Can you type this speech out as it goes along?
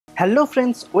Hello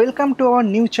friends, welcome to our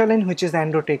new channel which is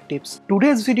Android Tech Tips.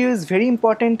 Today's video is very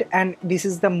important and this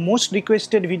is the most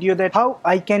requested video that how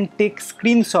I can take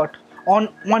screenshot on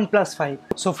OnePlus 5.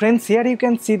 So friends, here you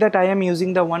can see that I am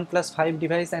using the OnePlus 5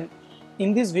 device, and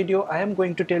in this video I am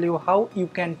going to tell you how you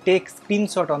can take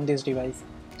screenshot on this device.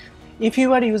 If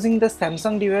you are using the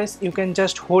Samsung device, you can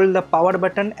just hold the power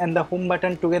button and the home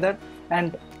button together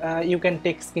and you can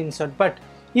take screenshot. But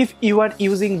if you are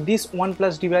using this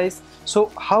OnePlus device,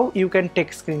 so how you can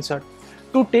take screenshot?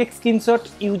 To take screenshot,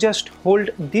 you just hold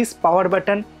this power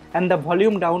button and the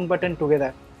volume down button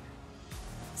together.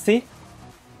 See?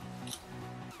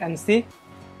 And see?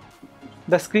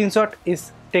 The screenshot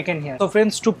is taken here. So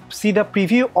friends, to see the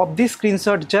preview of this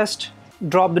screenshot, just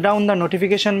drop down the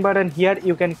notification button. Here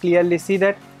you can clearly see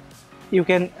that you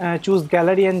can choose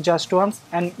gallery and just once,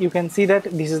 and you can see that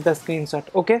this is the screenshot.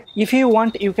 Okay, if you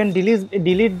want, you can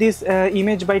delete this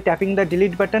image by tapping the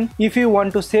delete button. If you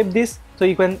want to save this, so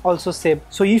you can also save.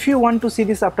 So if you want to see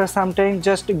this after some time,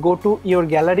 just go to your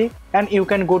gallery and you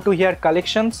can go to here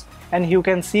collections, and you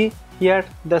can see here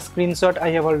the screenshot I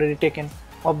have already taken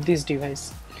of this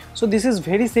device. So this is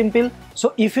very simple.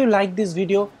 So if you like this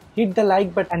video, hit the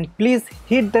like button and please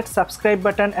hit that subscribe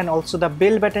button and also the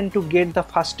bell button to get the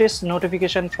fastest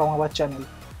notification from our channel.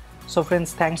 So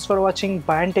friends, thanks for watching.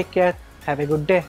 Bye and take care. Have a good day.